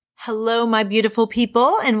Hello, my beautiful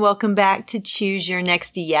people, and welcome back to Choose Your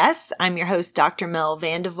Next Yes. I'm your host, Dr. Mel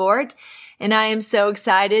Vandevoort, and I am so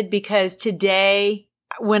excited because today,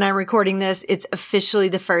 when I'm recording this, it's officially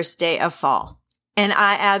the first day of fall, and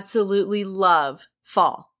I absolutely love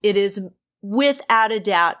fall. It is without a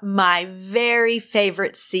doubt my very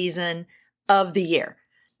favorite season of the year.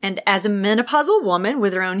 And as a menopausal woman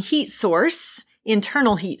with her own heat source,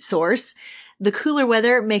 internal heat source, the cooler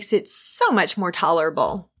weather makes it so much more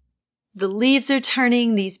tolerable. The leaves are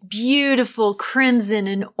turning these beautiful crimson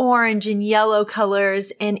and orange and yellow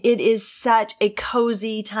colors, and it is such a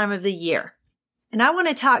cozy time of the year. And I want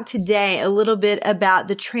to talk today a little bit about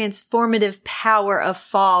the transformative power of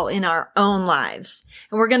fall in our own lives.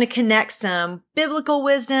 And we're going to connect some biblical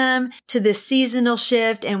wisdom to this seasonal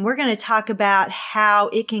shift, and we're going to talk about how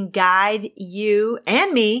it can guide you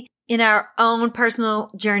and me in our own personal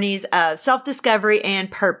journeys of self-discovery and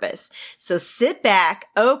purpose. So sit back,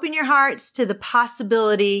 open your hearts to the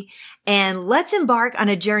possibility, and let's embark on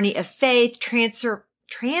a journey of faith,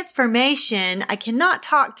 transformation. I cannot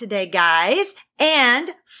talk today, guys, and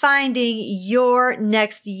finding your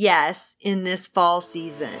next yes in this fall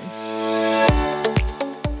season.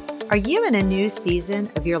 Are you in a new season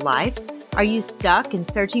of your life? Are you stuck and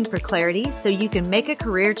searching for clarity so you can make a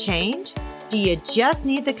career change? Do you just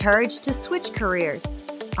need the courage to switch careers?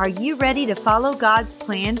 Are you ready to follow God's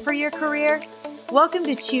plan for your career? Welcome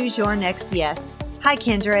to Choose Your Next Yes. Hi,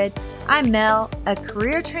 Kindred. I'm Mel, a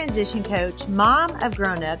career transition coach, mom of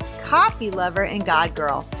grown-ups, coffee lover, and God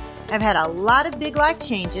girl. I've had a lot of big life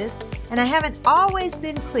changes, and I haven't always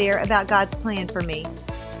been clear about God's plan for me.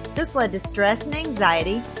 This led to stress and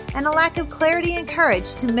anxiety and a lack of clarity and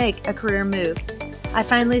courage to make a career move. I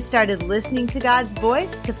finally started listening to God's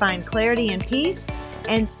voice to find clarity and peace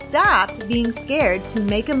and stopped being scared to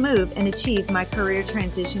make a move and achieve my career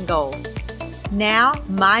transition goals. Now,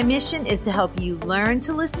 my mission is to help you learn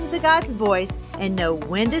to listen to God's voice and know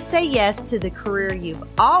when to say yes to the career you've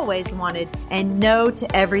always wanted and no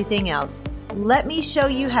to everything else. Let me show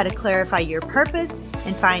you how to clarify your purpose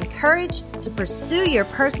and find courage to pursue your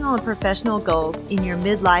personal and professional goals in your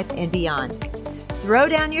midlife and beyond. Throw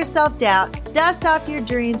down your self-doubt, dust off your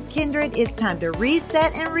dreams, Kindred. It's time to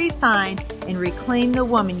reset and refine and reclaim the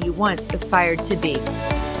woman you once aspired to be.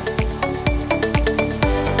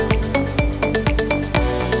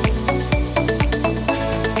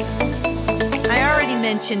 I already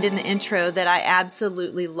mentioned in the intro that I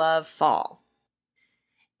absolutely love fall.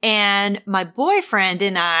 And my boyfriend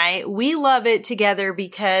and I, we love it together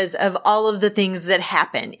because of all of the things that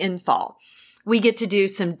happen in fall. We get to do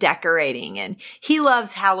some decorating, and he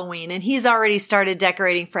loves Halloween, and he's already started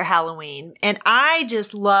decorating for Halloween. And I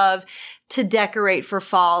just love to decorate for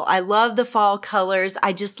fall. I love the fall colors.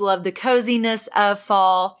 I just love the coziness of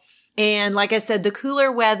fall. And like I said, the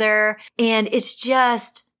cooler weather, and it's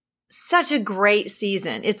just such a great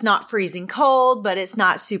season. It's not freezing cold, but it's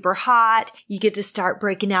not super hot. You get to start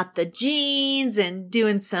breaking out the jeans and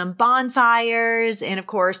doing some bonfires. And of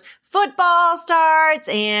course, football starts.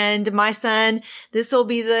 And my son, this will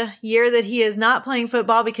be the year that he is not playing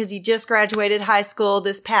football because he just graduated high school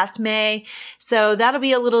this past May. So that'll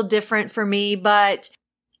be a little different for me, but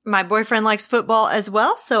my boyfriend likes football as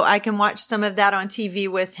well. So I can watch some of that on TV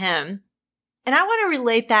with him. And I want to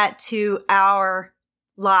relate that to our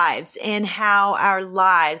lives and how our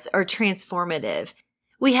lives are transformative.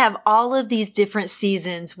 We have all of these different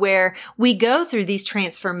seasons where we go through these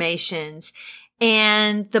transformations.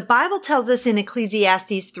 And the Bible tells us in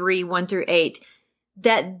Ecclesiastes 3:1-8,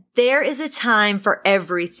 that there is a time for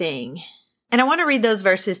everything. And I want to read those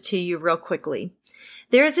verses to you real quickly.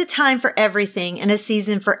 There is a time for everything and a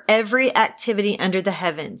season for every activity under the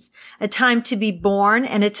heavens, a time to be born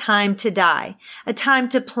and a time to die, a time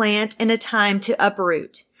to plant and a time to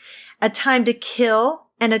uproot, a time to kill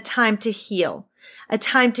and a time to heal, a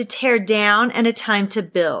time to tear down and a time to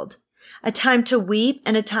build, a time to weep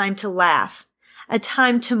and a time to laugh, a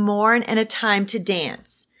time to mourn and a time to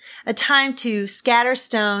dance, a time to scatter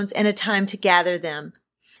stones and a time to gather them,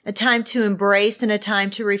 a time to embrace and a time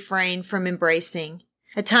to refrain from embracing,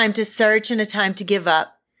 a time to search and a time to give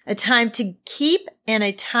up, a time to keep and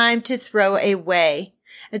a time to throw away,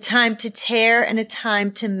 a time to tear and a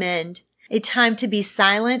time to mend, a time to be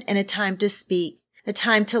silent and a time to speak, a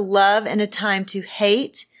time to love and a time to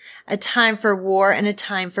hate, a time for war and a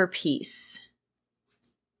time for peace.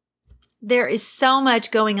 There is so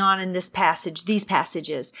much going on in these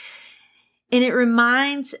passages. And it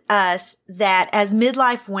reminds us that as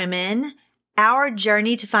midlife women, our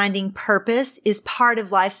journey to finding purpose is part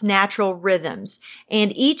of life's natural rhythms,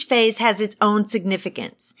 and each phase has its own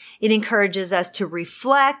significance. It encourages us to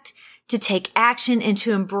reflect, to take action and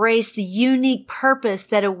to embrace the unique purpose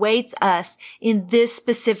that awaits us in this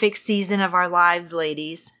specific season of our lives,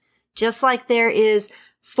 ladies. Just like there is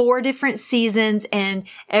 4 different seasons and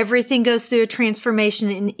everything goes through a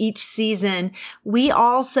transformation in each season, we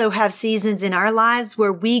also have seasons in our lives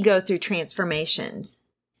where we go through transformations.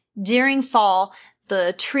 During fall,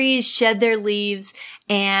 the trees shed their leaves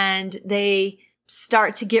and they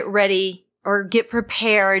start to get ready or get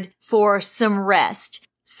prepared for some rest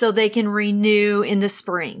so they can renew in the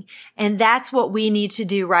spring. And that's what we need to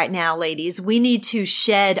do right now, ladies. We need to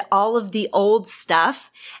shed all of the old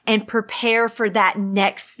stuff and prepare for that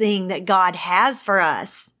next thing that God has for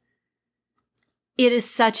us. It is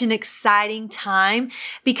such an exciting time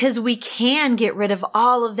because we can get rid of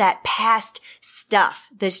all of that past stuff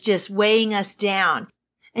that's just weighing us down.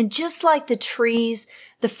 And just like the trees,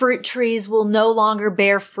 the fruit trees will no longer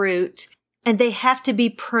bear fruit and they have to be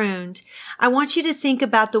pruned. I want you to think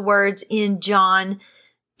about the words in John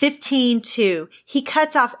 15:2. He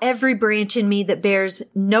cuts off every branch in me that bears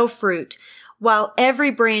no fruit, while every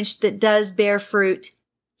branch that does bear fruit,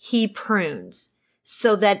 he prunes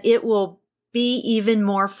so that it will be even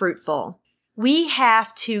more fruitful. We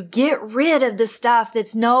have to get rid of the stuff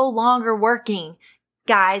that's no longer working.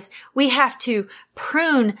 Guys, we have to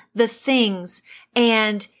prune the things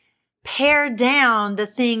and pare down the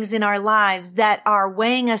things in our lives that are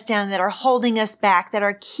weighing us down, that are holding us back, that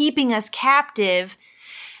are keeping us captive,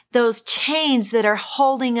 those chains that are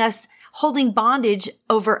holding bondage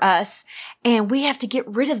over us. And we have to get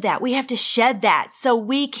rid of that. We have to shed that so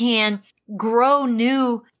we can grow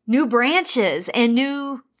new branches and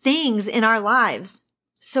new things in our lives.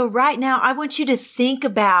 So right now, I want you to think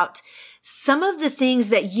about some of the things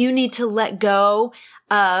that you need to let go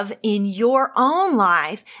of in your own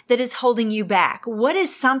life that is holding you back. What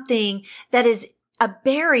is something that is a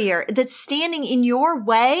barrier that's standing in your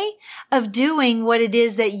way of doing what it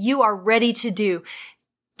is that you are ready to do,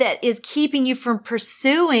 that is keeping you from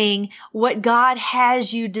pursuing what God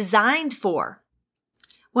has you designed for?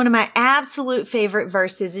 One of my absolute favorite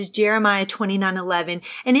verses is Jeremiah 29:11,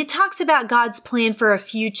 and it talks about God's plan for a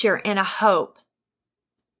future and a hope.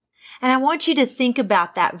 And I want you to think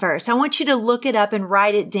about that verse. I want you to look it up and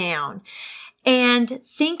write it down and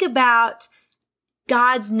think about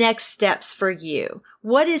God's next steps for you.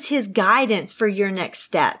 What is his guidance for your next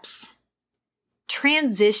steps?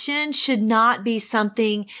 Transition should not be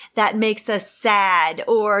something that makes us sad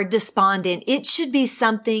or despondent. It should be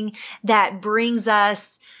something that brings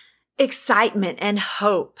us excitement and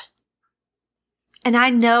hope. And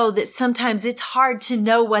I know that sometimes it's hard to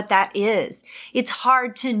know what that is. It's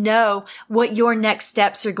hard to know what your next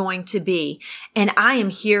steps are going to be. And I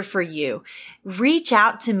am here for you. Reach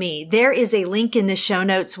out to me. There is a link in the show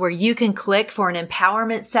notes where you can click for an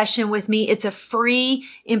empowerment session with me. It's a free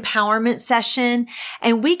empowerment session,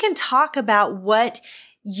 and we can talk about what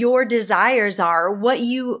your desires are, what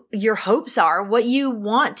your hopes are, what you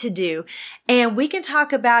want to do. And we can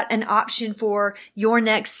talk about an option for your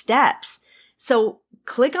next steps. So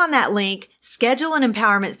click on that link, schedule an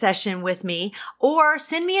empowerment session with me, or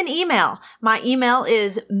send me an email. My email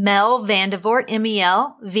is melvandevort,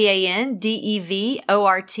 MELVANDEVORT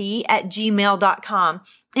 @gmail.com.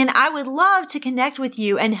 And I would love to connect with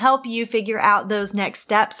you and help you figure out those next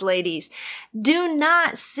steps, ladies. Do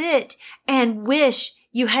not sit and wish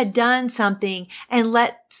you had done something and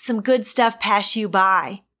let some good stuff pass you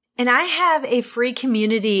by. And I have a free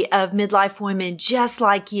community of midlife women just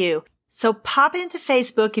like you. So pop into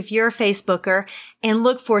Facebook if you're a Facebooker and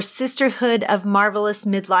look for Sisterhood of Marvelous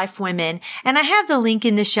Midlife Women. And I have the link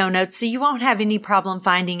in the show notes so you won't have any problem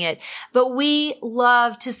finding it. But we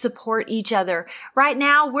love to support each other. Right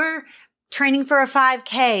now, we're training for a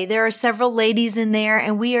 5K. There are several ladies in there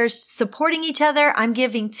and we are supporting each other. I'm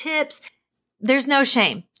giving tips. There's no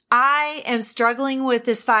shame. I am struggling with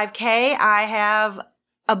this 5K. I have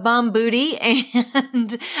a bum booty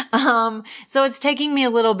and so it's taking me a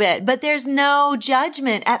little bit, but there's no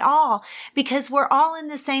judgment at all because we're all in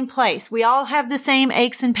the same place. We all have the same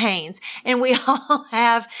aches and pains, and we're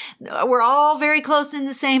all very close in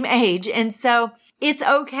the same age, and so it's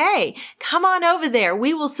okay. Come on over there.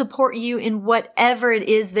 We will support you in whatever it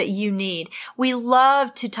is that you need. We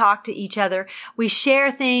love to talk to each other. We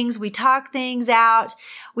share things. We talk things out.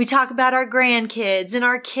 We talk about our grandkids and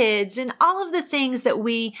our kids and all of the things that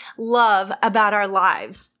we love about our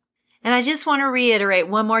lives. And I just want to reiterate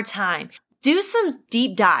one more time. do some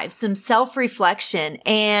deep dive, some self-reflection,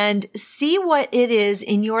 and see what it is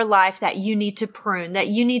in your life that you need to prune, that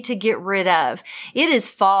you need to get rid of. It is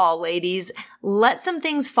fall, ladies. Let some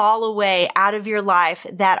things fall away out of your life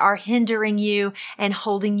that are hindering you and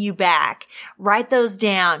holding you back. Write those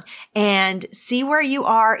down and see where you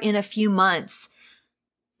are in a few months.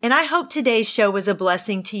 And I hope today's show was a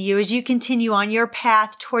blessing to you as you continue on your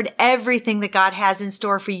path toward everything that God has in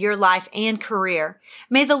store for your life and career.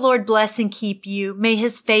 May the Lord bless and keep you. May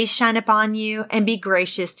his face shine upon you and be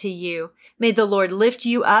gracious to you. May the Lord lift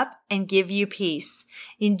you up and give you peace.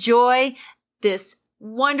 Enjoy this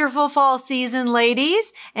wonderful fall season,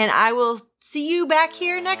 ladies, and I will see you back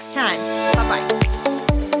here next time. Bye-bye.